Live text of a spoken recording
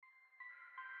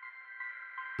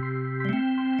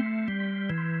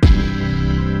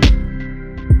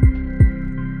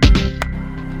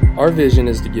Our vision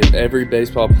is to give every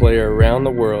baseball player around the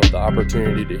world the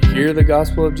opportunity to hear the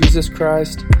gospel of Jesus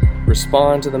Christ,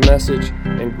 respond to the message,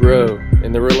 and grow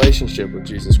in the relationship with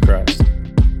Jesus Christ.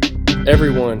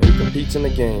 Everyone who competes in the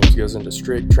games goes into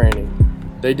strict training.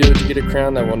 They do it to get a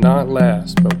crown that will not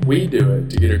last, but we do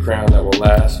it to get a crown that will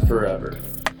last forever.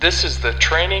 This is the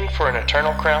Training for an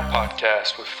Eternal Crown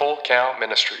podcast with Full Count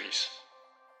Ministries.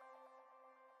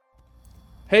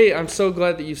 Hey, I'm so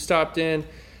glad that you stopped in.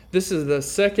 This is the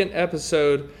second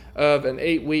episode of an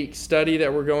 8-week study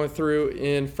that we're going through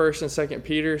in 1st and 2nd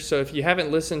Peter. So if you haven't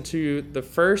listened to the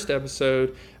first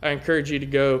episode, I encourage you to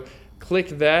go click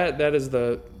that. That is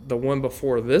the one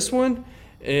before this one.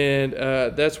 And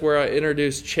that's where I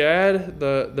introduced Chad,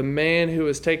 the man who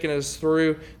has taken us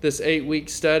through this 8-week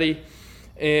study.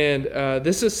 And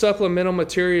this is supplemental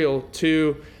material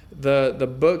to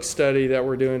the book study that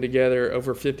we're doing together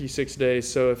over 56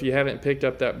 days. So if you haven't picked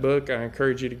up that book, I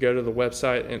encourage you to go to the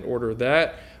website and order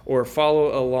that or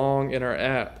follow along in our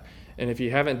app. And if you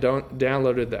haven't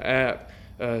downloaded the app,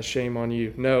 shame on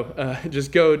you. No,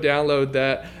 just go download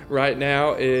that right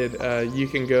now and you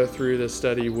can go through the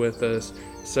study with us.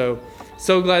 So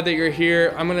glad that you're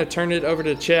here. I'm going to turn it over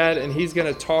to Chad and he's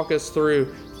going to talk us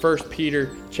through 1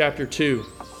 Peter chapter 2.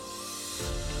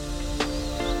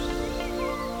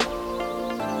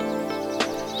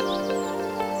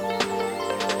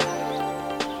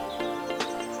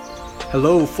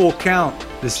 Hello, Full Count.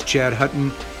 This is Chad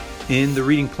Hutton. In the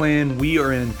reading plan, we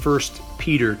are in 1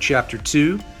 Peter chapter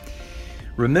 2.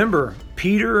 Remember,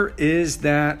 Peter is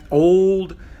that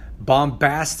old,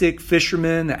 bombastic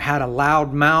fisherman that had a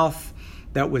loud mouth,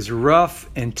 that was rough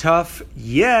and tough,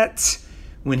 yet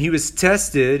when he was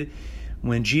tested,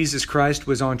 when Jesus Christ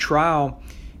was on trial,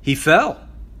 he fell.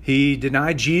 He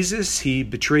denied Jesus, he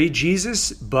betrayed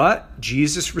Jesus, but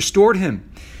Jesus restored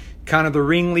him. Kind of the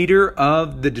ringleader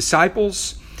of the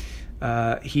disciples.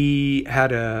 He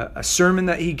had a sermon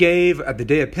that he gave at the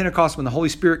day of Pentecost when the Holy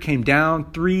Spirit came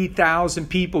down. 3,000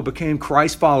 people became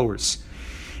Christ followers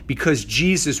because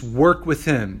Jesus worked with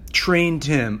him, trained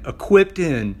him, equipped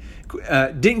him,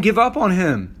 didn't give up on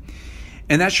him.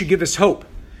 And that should give us hope.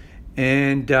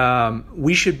 And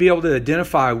we should be able to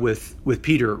identify with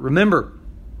Peter. Remember,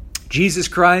 Jesus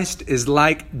Christ is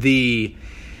like the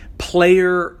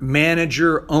player,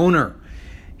 manager, owner.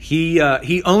 He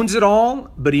owns it all,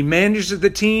 but he manages the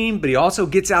team, but he also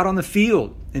gets out on the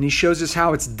field and he shows us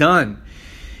how it's done.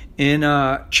 In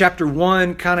chapter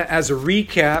 1, kind of as a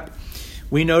recap,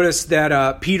 we notice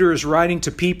that Peter is writing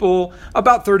to people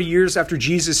about 30 years after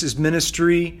Jesus'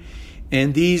 ministry.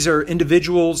 And these are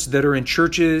individuals that are in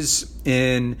churches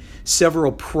in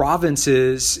several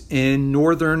provinces in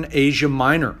northern Asia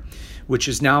Minor, which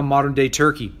is now modern-day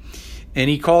Turkey. And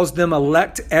he calls them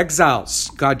elect exiles.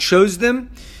 God chose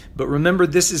them, but remember,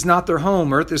 this is not their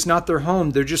home. Earth is not their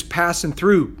home. They're just passing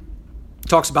through. It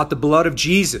talks about the blood of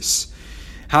Jesus,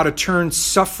 how to turn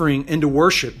suffering into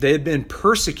worship. They had been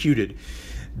persecuted.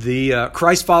 The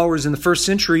Christ followers in the first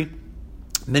century,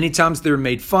 many times they were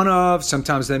made fun of.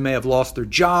 Sometimes they may have lost their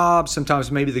jobs.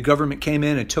 Sometimes maybe the government came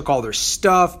in and took all their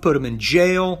stuff, put them in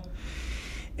jail.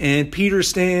 And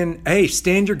Peter's saying, hey,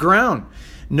 stand your ground.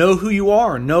 Know who you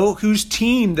are. Know whose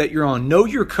team that you're on. Know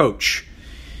your coach.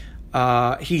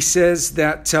 He says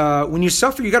that when you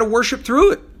suffer, you got to worship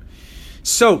through it.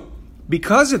 So,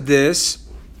 because of this,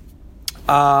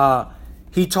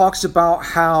 he talks about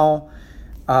how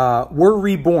we're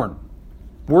reborn.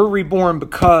 We're reborn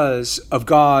because of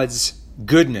God's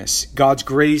goodness, God's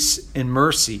grace and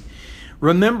mercy.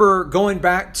 Remember, going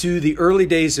back to the early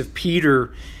days of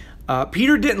Peter,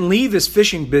 Peter didn't leave his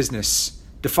fishing business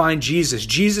to find Jesus.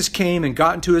 Jesus came and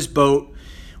got into his boat.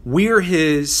 We're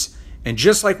his. And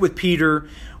just like with Peter,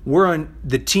 we're on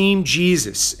the team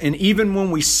Jesus. And even when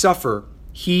we suffer,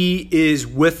 he is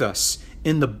with us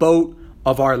in the boat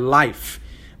of our life.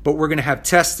 But we're going to have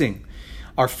testing.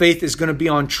 Our faith is going to be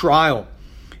on trial.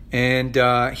 And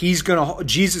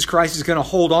Jesus Christ is going to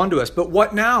hold on to us. But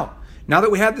what now? Now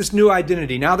that we have this new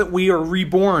identity, now that we are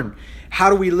reborn, how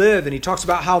do we live? And he talks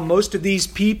about how most of these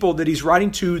people that he's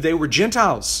writing to, they were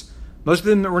Gentiles. Most of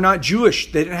them were not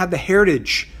Jewish. They didn't have the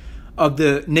heritage of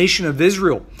the nation of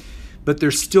Israel. But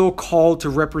they're still called to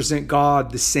represent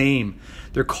God the same.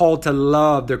 They're called to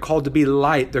love. They're called to be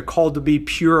light. They're called to be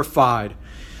purified.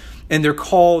 And they're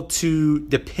called to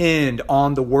depend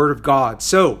on the Word of God.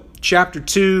 So, chapter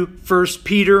 2, 1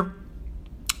 Peter,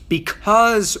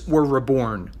 because we're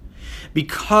reborn,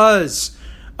 because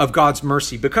of God's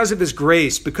mercy, because of His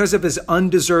grace, because of His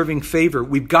undeserving favor,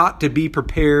 we've got to be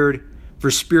prepared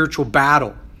for spiritual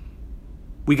battle.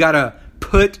 We got to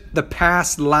put the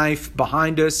past life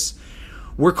behind us.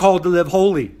 We're called to live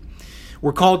holy.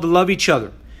 We're called to love each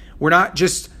other. We're not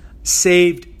just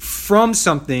saved from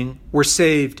something. We're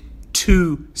saved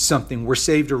to something. We're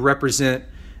saved to represent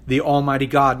the Almighty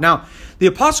God. Now, the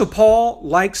Apostle Paul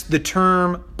likes the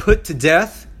term put to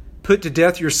death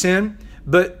your sin.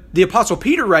 But the Apostle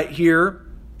Peter right here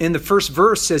in the first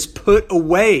verse says, put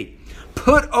away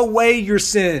your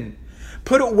sin.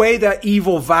 Put away that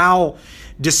evil, vile,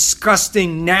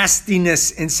 disgusting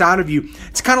nastiness inside of you.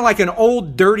 It's kind of like an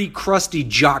old, dirty, crusty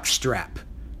jock strap.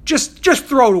 Just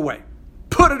throw it away.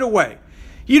 Put it away.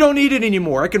 You don't need it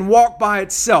anymore. It can walk by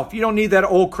itself. You don't need that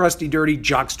old, crusty, dirty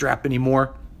jock strap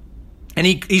anymore. And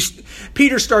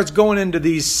Peter starts going into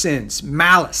these sins.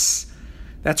 Malice.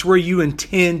 That's where you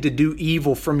intend to do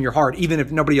evil from your heart, even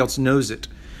if nobody else knows it.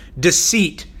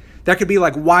 Deceit. That could be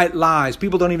like white lies.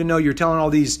 People don't even know you're telling all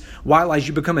these white lies.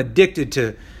 You become addicted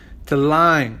to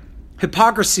lying.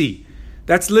 Hypocrisy.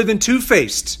 That's living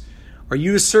two-faced. Are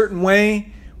you a certain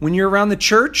way when you're around the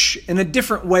church and a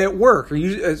different way at work? Are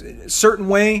you a certain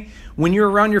way when you're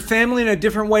around your family and a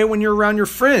different way when you're around your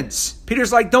friends?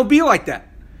 Peter's like, don't be like that.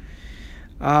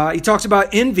 He talks about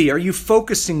envy. Are you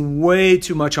focusing way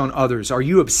too much on others? Are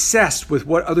you obsessed with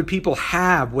what other people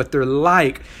have, what they're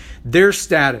like, their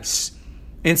status?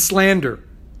 And slander.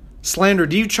 Slander.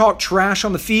 Do you talk trash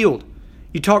on the field?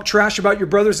 You talk trash about your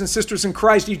brothers and sisters in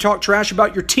Christ. Do you talk trash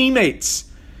about your teammates?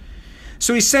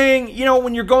 So he's saying,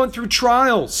 when you're going through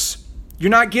trials,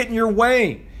 you're not getting your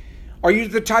way. Are you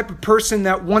the type of person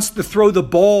that wants to throw the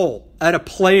ball at a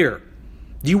player?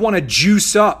 Do you want to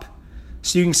juice up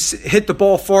so you can hit the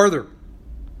ball farther?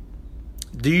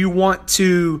 Do you want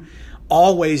to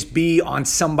always be on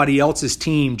somebody else's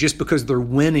team just because they're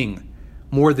winning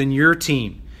more than your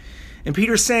team? And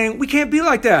Peter's saying, we can't be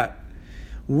like that.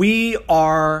 We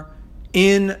are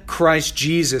in Christ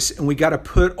Jesus, and we got to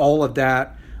put all of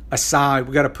that aside.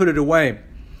 We got to put it away.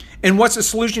 And what's the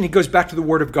solution? He goes back to the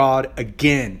Word of God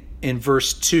again in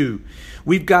verse 2.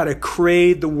 We've got to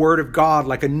crave the Word of God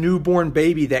like a newborn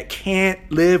baby that can't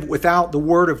live without the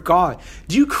Word of God.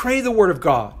 Do you crave the Word of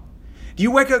God? Do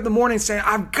you wake up in the morning saying,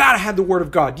 I've got to have the Word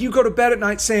of God? Do you go to bed at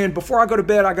night saying, before I go to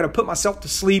bed, I got to put myself to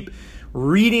sleep,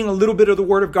 reading a little bit of the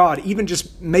Word of God, even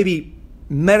just maybe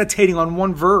meditating on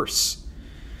one verse?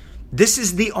 This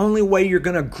is the only way you're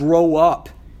going to grow up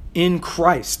in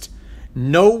Christ.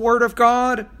 No Word of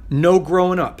God, no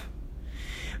growing up.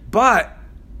 But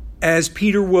as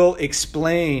Peter will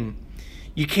explain,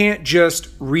 you can't just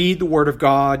read the Word of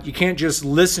God. You can't just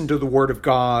listen to the Word of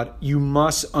God. You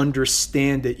must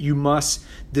understand it. You must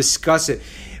discuss it.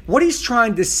 What he's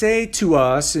trying to say to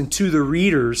us and to the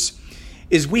readers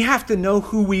is we have to know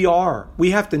who we are.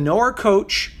 We have to know our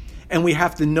coach, and we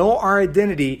have to know our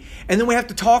identity, and then we have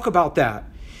to talk about that.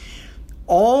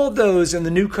 All those in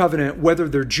the new covenant, whether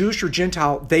they're Jewish or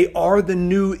Gentile, they are the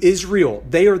new Israel.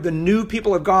 They are the new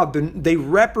people of God. They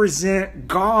represent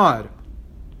God.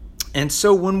 And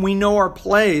so when we know our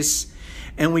place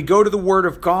and we go to the Word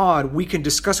of God, we can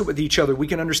discuss it with each other. We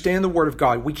can understand the Word of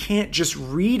God. We can't just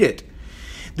read it.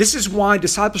 This is why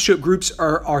discipleship groups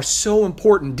are so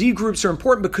important. D groups are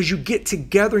important because you get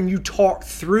together and you talk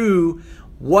through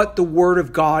what the Word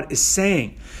of God is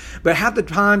saying. But half the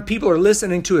time people are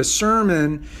listening to a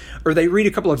sermon or they read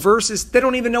a couple of verses, they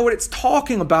don't even know what it's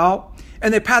talking about.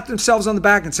 And they pat themselves on the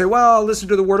back and say, well, I listened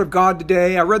to the Word of God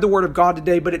today. I read the Word of God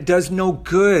today, but it does no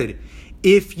good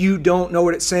if you don't know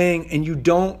what it's saying and you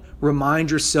don't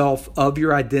remind yourself of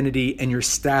your identity and your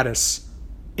status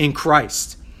in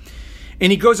Christ.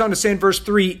 And he goes on to say in verse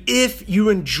 3, if you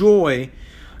enjoy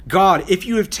God, if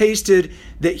you have tasted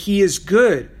that He is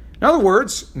good. In other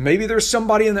words, maybe there's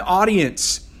somebody in the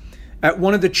audience at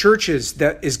one of the churches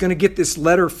that is going to get this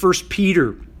letter, 1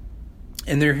 Peter,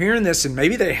 and they're hearing this, and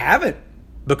maybe they haven't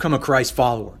become a Christ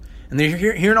follower, and they're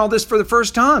hearing all this for the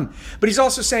first time. But he's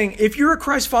also saying, if you're a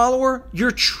Christ follower,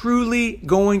 you're truly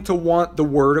going to want the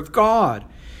Word of God.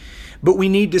 But we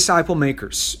need disciple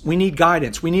makers. We need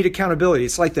guidance. We need accountability.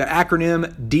 It's like the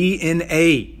acronym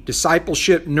DNA,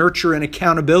 discipleship, nurture, and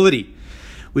accountability.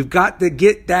 We've got to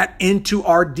get that into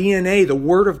our DNA, the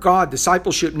Word of God,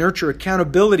 discipleship, nurture,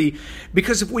 accountability.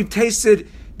 Because if we've tasted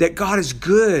that God is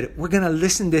good, we're going to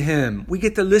listen to Him. We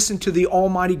get to listen to the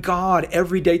Almighty God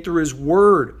every day through His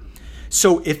Word.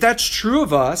 So if that's true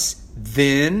of us,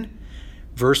 then,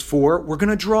 verse 4, we're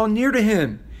going to draw near to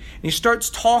Him. And he starts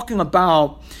talking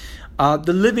about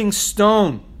the living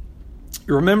stone.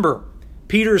 You remember,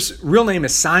 Peter's real name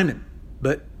is Simon,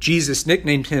 but Jesus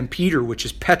nicknamed him Peter, which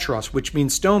is Petros, which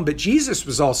means stone. But Jesus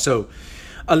was also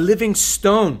a living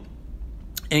stone.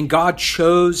 And God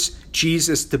chose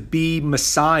Jesus to be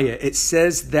Messiah. It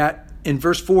says that in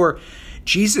verse 4,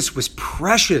 Jesus was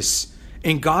precious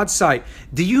in God's sight.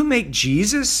 Do you make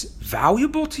Jesus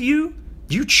valuable to you?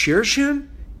 Do you cherish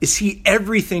him? Is he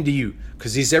everything to you?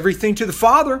 Because he's everything to the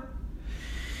Father.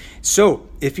 So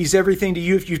if he's everything to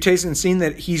you, if you've tasted and seen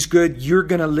that he's good, you're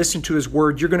going to listen to his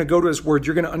word. You're going to go to his word.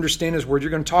 You're going to understand his word. You're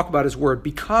going to talk about his word,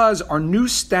 because our new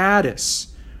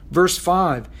status, verse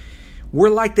 5,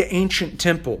 we're like the ancient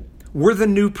temple. We're the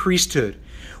new priesthood.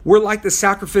 We're like the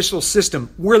sacrificial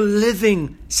system. We're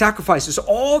living sacrifices.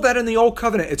 All that in the old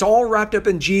covenant, it's all wrapped up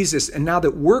in Jesus. And now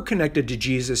that we're connected to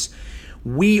Jesus,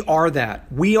 we are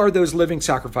that. We are those living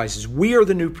sacrifices. We are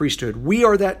the new priesthood. We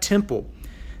are that temple.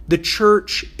 The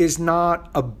church is not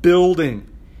a building.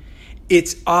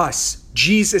 It's us.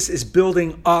 Jesus is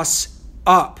building us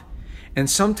up. And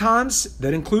sometimes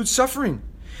that includes suffering.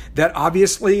 That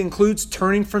obviously includes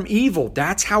turning from evil.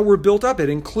 That's how we're built up. It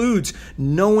includes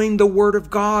knowing the Word of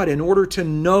God in order to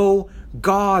know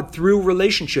God through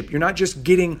relationship. You're not just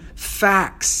getting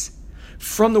facts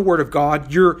from the Word of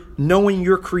God. You're knowing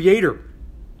your Creator.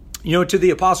 You know, to the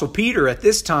Apostle Peter at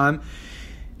this time,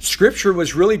 Scripture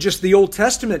was really just the Old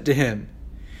Testament to him.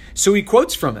 So he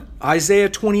quotes from it. Isaiah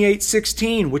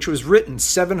 28:16, which was written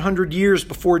 700 years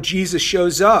before Jesus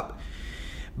shows up.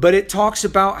 But it talks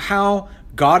about how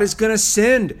God is going to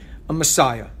send a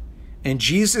Messiah. And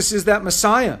Jesus is that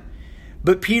Messiah.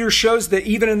 But Peter shows that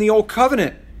even in the Old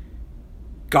Covenant,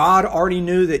 God already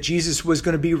knew that Jesus was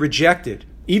going to be rejected,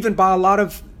 even by a lot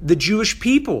of the Jewish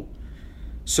people.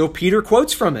 So Peter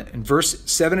quotes from it in verse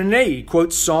 7 and 8. He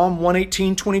quotes Psalm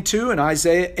 118:22 and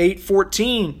Isaiah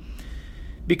 8:14.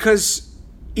 Because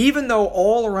even though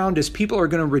all around us people are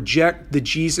going to reject the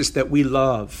Jesus that we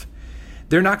love,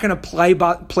 they're not going to play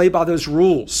by those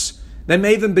rules. They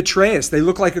may even betray us. They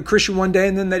look like a Christian one day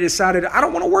and then they decided, I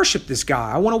don't want to worship this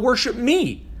guy. I want to worship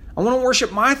me. I want to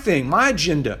worship my thing, my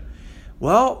agenda.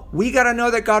 Well, we got to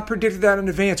know that God predicted that in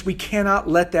advance. We cannot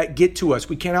let that get to us.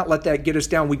 We cannot let that get us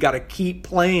down. We got to keep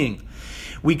playing.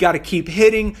 We got to keep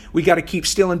hitting. We got to keep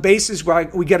stealing bases.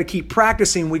 We got to keep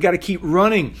practicing. We got to keep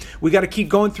running. We got to keep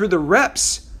going through the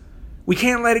reps. We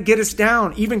can't let it get us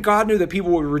down. Even God knew that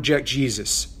people would reject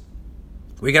Jesus.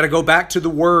 We got to go back to the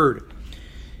Word.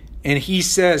 And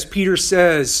Peter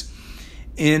says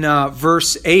in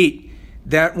verse 8,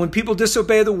 that when people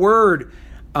disobey the Word,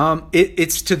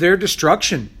 it's to their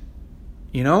destruction.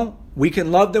 You know, we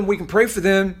can love them, we can pray for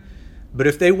them, but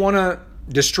if they want to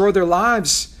destroy their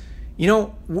lives, you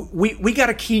know, we got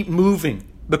to keep moving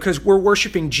because we're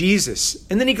worshiping Jesus.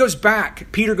 And then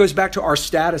Peter goes back to our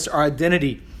status, our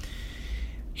identity.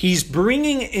 He's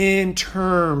bringing in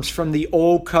terms from the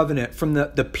Old Covenant, from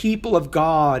the people of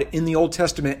God in the Old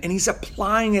Testament, and he's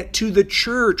applying it to the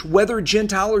church, whether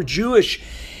Gentile or Jewish.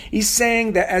 He's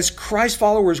saying that as Christ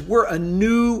followers, we're a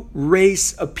new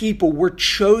race of people. We're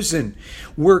chosen.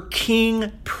 We're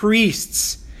king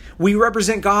priests. We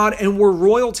represent God and we're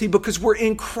royalty because we're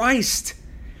in Christ.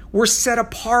 We're set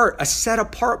apart, a set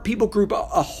apart people group,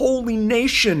 a holy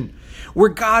nation. We're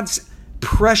God's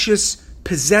precious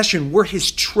possession. We're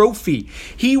his trophy.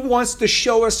 He wants to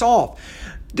show us off.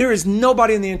 There is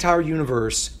nobody in the entire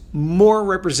universe more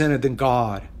represented than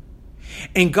God.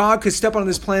 And God could step on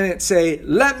this planet and say,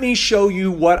 let me show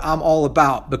you what I'm all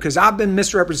about because I've been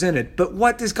misrepresented. But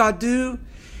what does God do?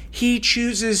 He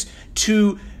chooses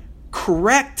to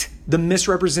correct the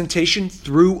misrepresentation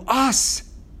through us.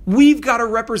 We've got to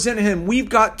represent him. We've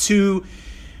got to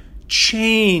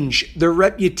change the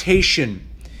reputation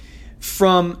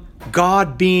from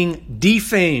God being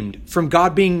defamed, from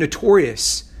God being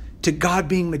notorious, to God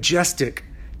being majestic,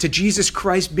 to Jesus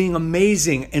Christ being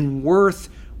amazing and worth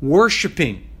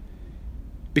worshiping,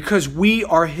 because we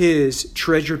are his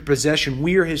treasured possession.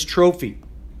 We are his trophy.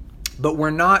 But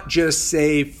we're not just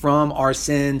saved from our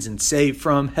sins and saved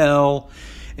from hell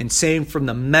and saved from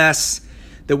the mess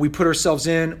that we put ourselves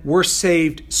in. We're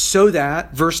saved so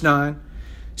that, verse 9,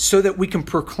 so that we can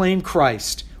proclaim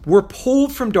Christ. We're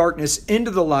pulled from darkness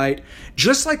into the light,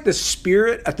 just like the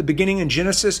Spirit at the beginning in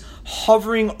Genesis,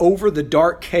 hovering over the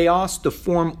dark chaos to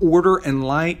form order and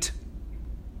light.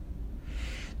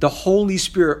 The Holy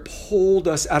Spirit pulled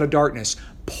us out of darkness,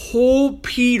 pulled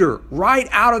Peter right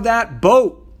out of that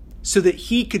boat so that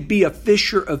he could be a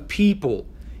fisher of people.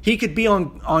 He could be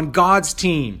on God's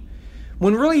team,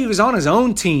 when really he was on his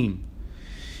own team.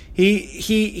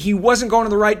 He wasn't going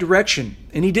in the right direction,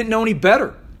 and he didn't know any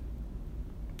better.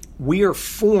 We are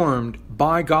formed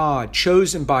by God,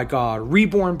 chosen by God,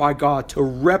 reborn by God to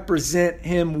represent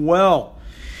him well.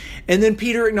 And then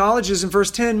Peter acknowledges in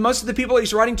verse 10, most of the people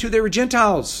he's writing to, they were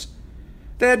Gentiles.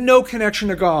 They had no connection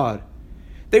to God.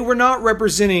 They were not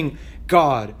representing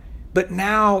God. but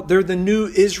now they're the new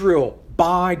Israel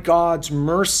by God's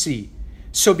mercy.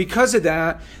 So because of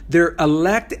that, they're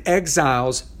elect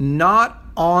exiles, not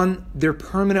on their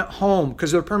permanent home,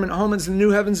 because their permanent home is the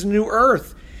new heavens and new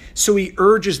earth. So he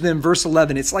urges them, verse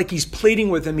 11, it's like he's pleading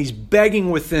with them, he's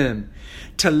begging with them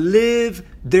to live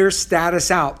their status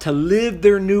out, to live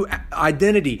their new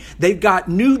identity. They've got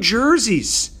new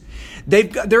jerseys.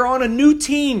 They're on a new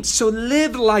team, so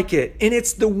live like it. And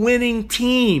it's the winning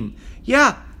team.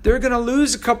 Yeah, they're going to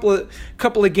lose a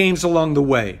couple of games along the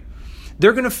way.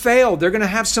 They're going to fail. They're going to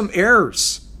have some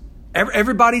errors.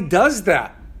 Everybody does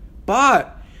that.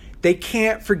 But they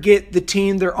can't forget the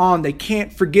team they're on. They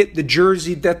can't forget the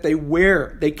jersey that they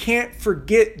wear. They can't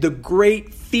forget the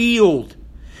great field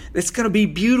that's going to be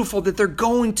beautiful that they're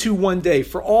going to one day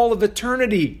for all of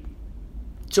eternity.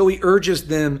 So he urges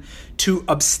them to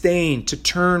abstain, to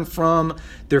turn from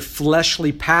their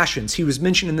fleshly passions. He was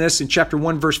mentioning this in chapter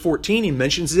 1, verse 14. He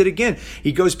mentions it again.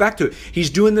 He goes back to it. He's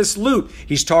doing this loop.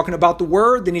 He's talking about the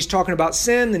word, then he's talking about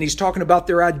sin, then he's talking about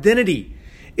their identity.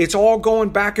 It's all going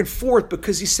back and forth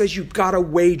because he says you've got to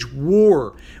wage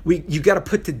war. You've got to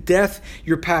put to death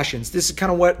your passions. This is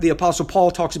kind of what the Apostle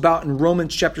Paul talks about in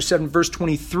Romans chapter 7, verse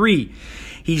 23.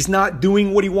 He's not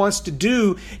doing what he wants to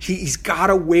do. He's got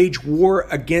to wage war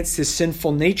against his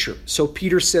sinful nature. So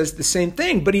Peter says the same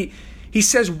thing, but he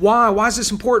says why? Why is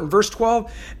this important? Verse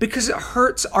 12, because it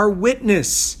hurts our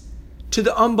witness to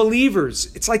the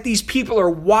unbelievers. It's like these people are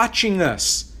watching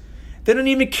us. They don't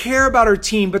even care about our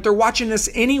team, but they're watching us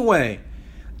anyway.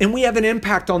 And we have an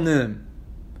impact on them.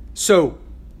 So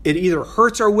it either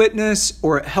hurts our witness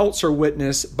or it helps our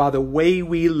witness by the way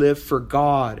we live for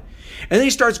God. And then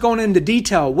he starts going into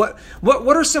detail. What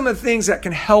are some of the things that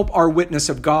can help our witness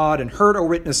of God and hurt our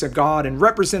witness of God and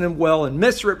represent him well and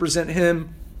misrepresent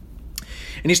him?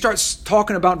 And he starts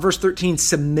talking about, verse 13,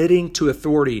 submitting to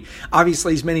authority.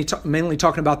 Obviously, he's mainly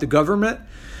talking about the government.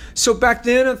 So back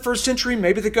then in the first century,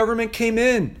 maybe the government came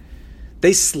in.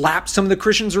 They slapped some of the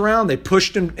Christians around. They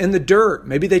pushed them in the dirt.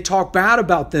 Maybe they talked bad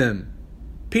about them.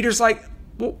 Peter's like,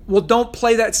 well, don't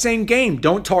play that same game.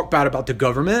 Don't talk bad about the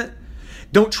government.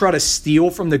 Don't try to steal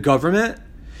from the government.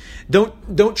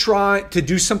 Don't try to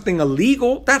do something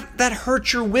illegal. That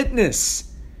hurts your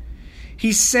witness.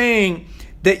 He's saying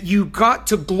that you got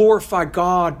to glorify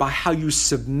God by how you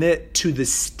submit to the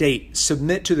state,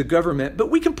 submit to the government.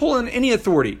 But we can pull in any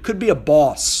authority. It could be a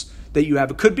boss that you have.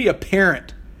 It could be a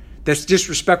parent that's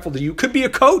disrespectful to you. It could be a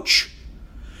coach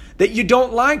that you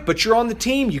don't like, but you're on the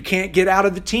team. You can't get out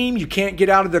of the team. You can't get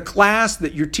out of the class,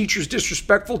 that your teacher's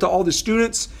disrespectful to all the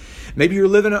students. Maybe you're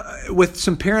living with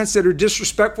some parents that are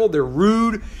disrespectful. They're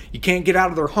rude. You can't get out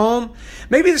of their home.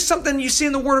 Maybe there's something you see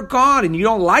in the Word of God and you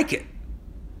don't like it.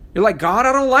 You're like, God,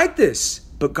 I don't like this.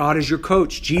 But God is your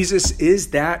coach. Jesus is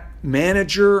that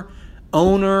manager,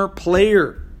 owner,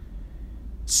 player.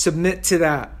 Submit to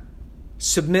that.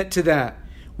 Submit to that.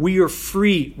 We are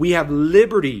free. We have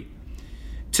liberty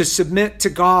to submit to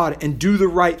God and do the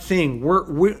right thing.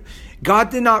 God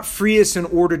did not free us in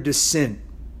order to sin.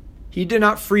 He did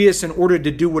not free us in order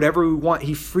to do whatever we want.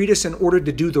 He freed us in order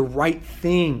to do the right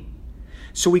thing.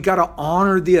 So we got to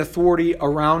honor the authority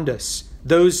around us,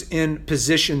 those in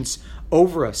positions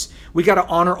over us. We got to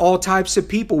honor all types of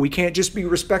people. We can't just be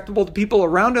respectable to people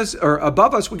around us or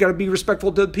above us. We got to be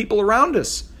respectful to the people around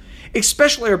us,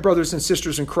 especially our brothers and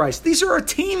sisters in Christ. These are our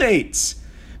teammates.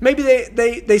 Maybe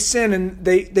they sin and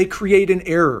they create an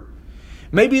error.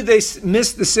 Maybe they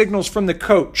miss the signals from the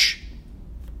coach.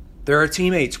 They're our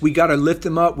teammates. We got to lift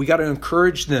them up. We got to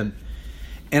encourage them.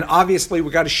 And obviously,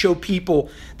 we got to show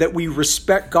people that we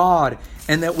respect God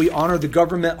and that we honor the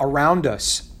government around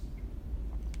us.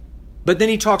 But then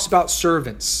he talks about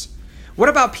servants. What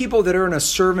about people that are in a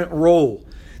servant role?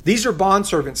 These are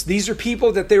bondservants. These are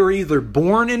people that they were either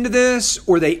born into this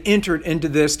or they entered into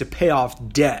this to pay off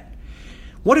debt.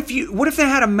 What if they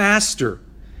had a master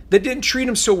that didn't treat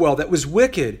them so well, that was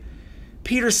wicked?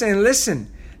 Peter's saying,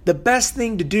 listen, the best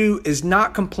thing to do is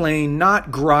not complain,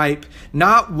 not gripe,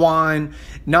 not whine,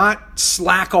 not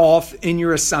slack off in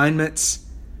your assignments,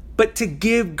 but to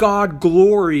give God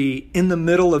glory in the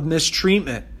middle of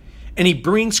mistreatment. And he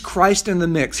brings Christ in the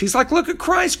mix. He's like, look at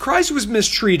Christ. Christ was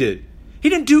mistreated. He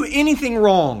didn't do anything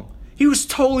wrong. He was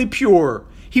totally pure.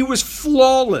 He was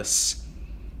flawless.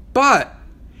 But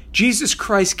Jesus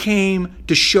Christ came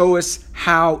to show us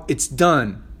how it's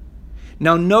done.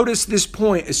 Now notice this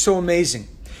point is so amazing.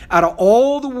 Out of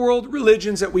all the world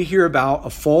religions that we hear about,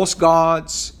 of false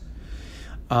gods,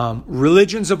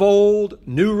 religions of old,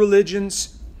 new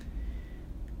religions,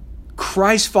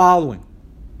 Christ following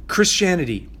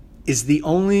Christianity is the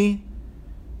only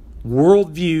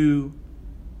worldview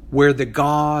where the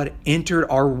God entered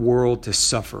our world to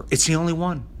suffer. It's the only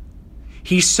one.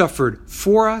 He suffered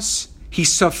for us. He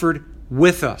suffered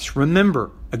with us.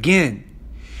 Remember, again,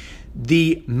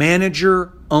 the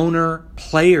manager, owner,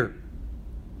 player.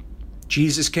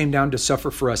 Jesus came down to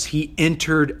suffer for us. He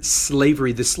entered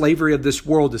slavery, the slavery of this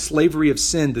world, the slavery of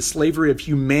sin, the slavery of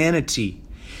humanity.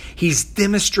 He's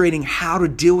demonstrating how to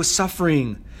deal with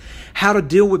suffering, how to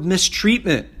deal with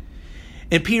mistreatment.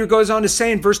 And Peter goes on to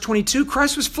say in verse 22,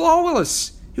 Christ was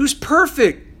flawless. He was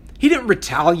perfect. He didn't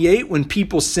retaliate when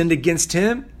people sinned against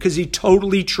him because he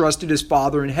totally trusted his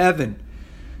Father in heaven.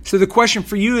 So the question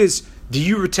for you is, do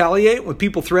you retaliate when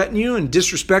people threaten you and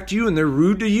disrespect you and they're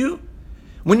rude to you?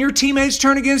 When your teammates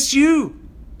turn against you,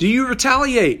 do you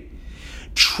retaliate?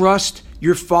 Trust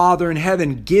your Father in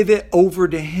heaven. Give it over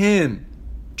to him.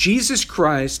 Jesus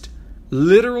Christ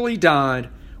literally died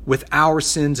with our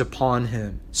sins upon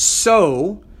him,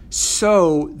 so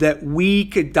that we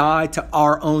could die to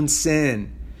our own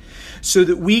sin, so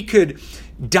that we could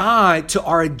die to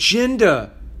our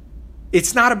agenda.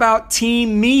 It's not about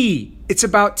team me. It's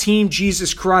about team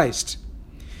Jesus Christ.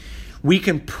 We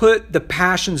can put the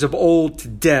passions of old to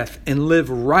death and live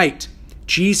right.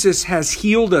 Jesus has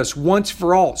healed us once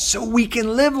for all, so we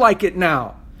can live like it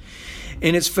now.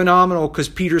 And it's phenomenal because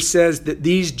Peter says that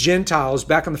these Gentiles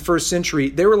back in the first century,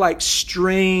 they were like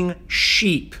straying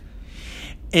sheep.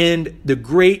 And the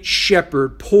great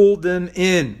shepherd pulled them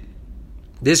in.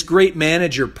 This great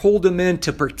manager pulled them in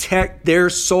to protect their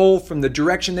soul from the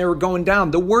direction they were going down.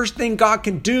 The worst thing God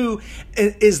can do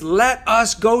is let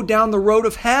us go down the road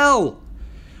of hell.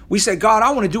 We say, God, I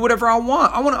want to do whatever I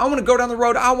want. I want to go down the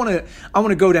road I want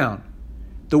to go down.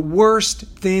 The worst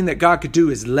thing that God could do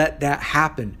is let that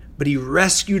happen. But he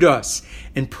rescued us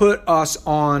and put us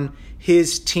on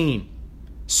his team.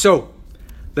 So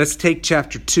let's take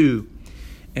chapter 2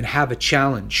 and have a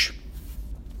challenge.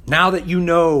 Now that you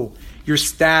know your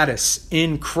status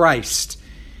in Christ,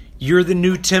 you're the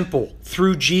new temple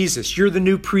through Jesus. You're the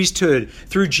new priesthood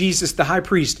through Jesus, the high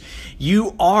priest.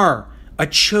 You are a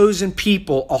chosen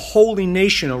people, a holy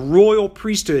nation, a royal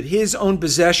priesthood, his own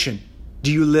possession.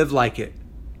 Do you live like it?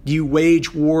 Do you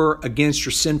wage war against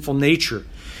your sinful nature?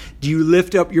 Do you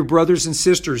lift up your brothers and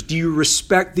sisters? Do you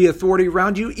respect the authority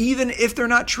around you, even if they're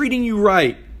not treating you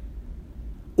right?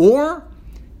 Or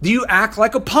do you act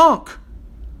like a punk,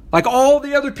 like all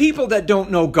the other people that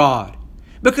don't know God?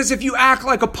 Because if you act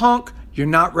like a punk, you're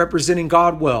not representing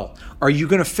God well. Are you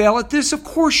going to fail at this? Of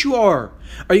course you are.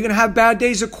 Are you going to have bad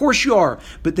days? Of course you are.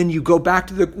 But then you go back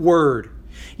to the Word.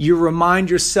 You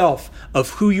remind yourself of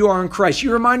who you are in Christ.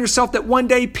 You remind yourself that one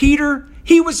day Peter,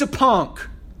 he was a punk.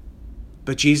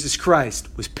 But Jesus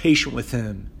Christ was patient with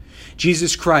him.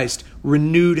 Jesus Christ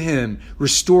renewed him,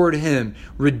 restored him,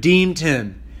 redeemed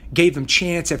him, gave him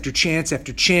chance after chance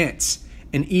after chance,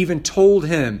 and even told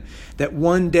Peter that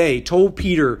one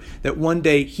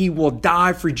day he will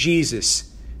die for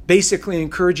Jesus, basically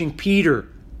encouraging Peter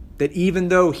that even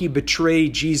though he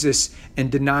betrayed Jesus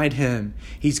and denied him,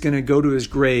 he's going to go to his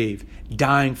grave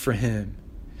dying for him.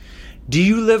 Do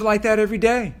you live like that every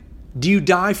day? Do you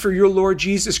die for your Lord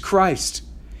Jesus Christ?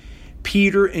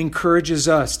 Peter encourages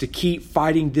us to keep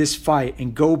fighting this fight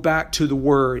and go back to the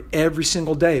Word every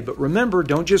single day. But remember,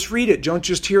 don't just read it. Don't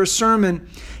just hear a sermon.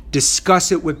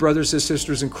 Discuss it with brothers and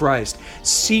sisters in Christ.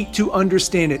 Seek to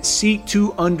understand it. Seek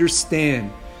to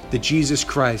understand the Jesus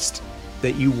Christ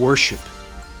that you worship.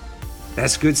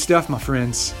 That's good stuff, my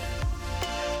friends.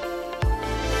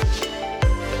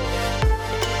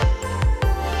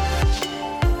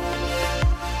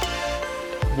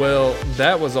 Well,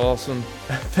 that was awesome.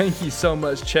 Thank you so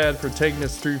much, Chad, for taking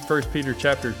us through 1 Peter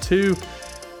chapter 2.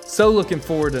 So looking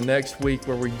forward to next week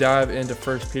where we dive into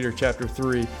 1 Peter chapter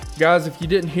 3. Guys, if you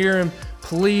didn't hear him,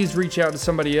 please reach out to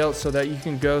somebody else so that you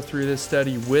can go through this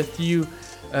study with you.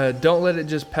 Don't let it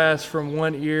just pass from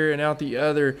one ear and out the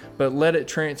other, but let it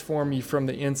transform you from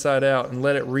the inside out and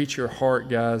let it reach your heart,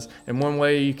 guys. And one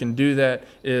way you can do that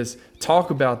is talk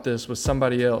about this with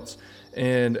somebody else.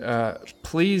 And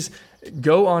please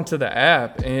go onto the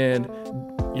app and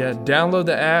download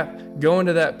the app, go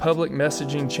into that public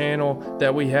messaging channel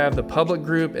that we have, the public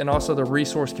group and also the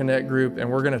Resource Connect group,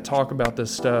 and we're going to talk about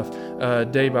this stuff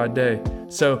day by day.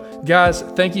 So guys,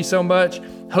 thank you so much.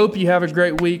 Hope you have a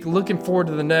great week. Looking forward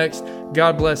to the next.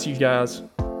 God bless you guys.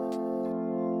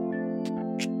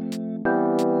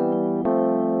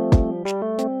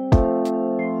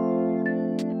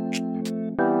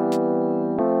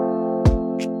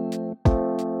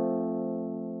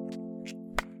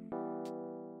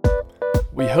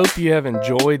 We hope you have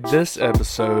enjoyed this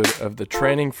episode of the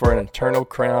Training for an Eternal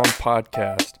Crown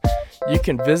podcast. You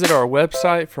can visit our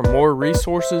website for more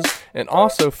resources and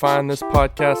also find this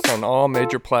podcast on all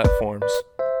major platforms.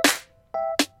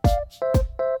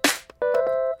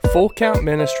 Full Count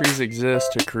Ministries exists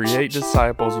to create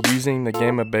disciples using the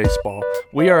game of baseball.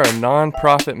 We are a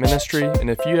non-profit ministry, and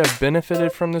if you have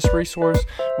benefited from this resource,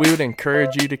 we would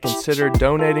encourage you to consider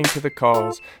donating to the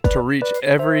cause to reach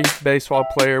every baseball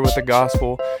player with the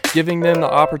gospel, giving them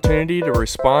the opportunity to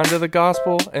respond to the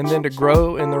gospel and then to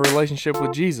grow in the relationship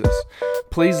with Jesus.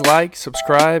 Please like,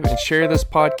 subscribe, and share this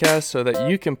podcast so that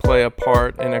you can play a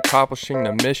part in accomplishing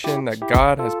the mission that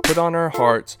God has put on our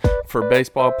hearts for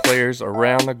baseball players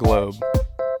around the globe.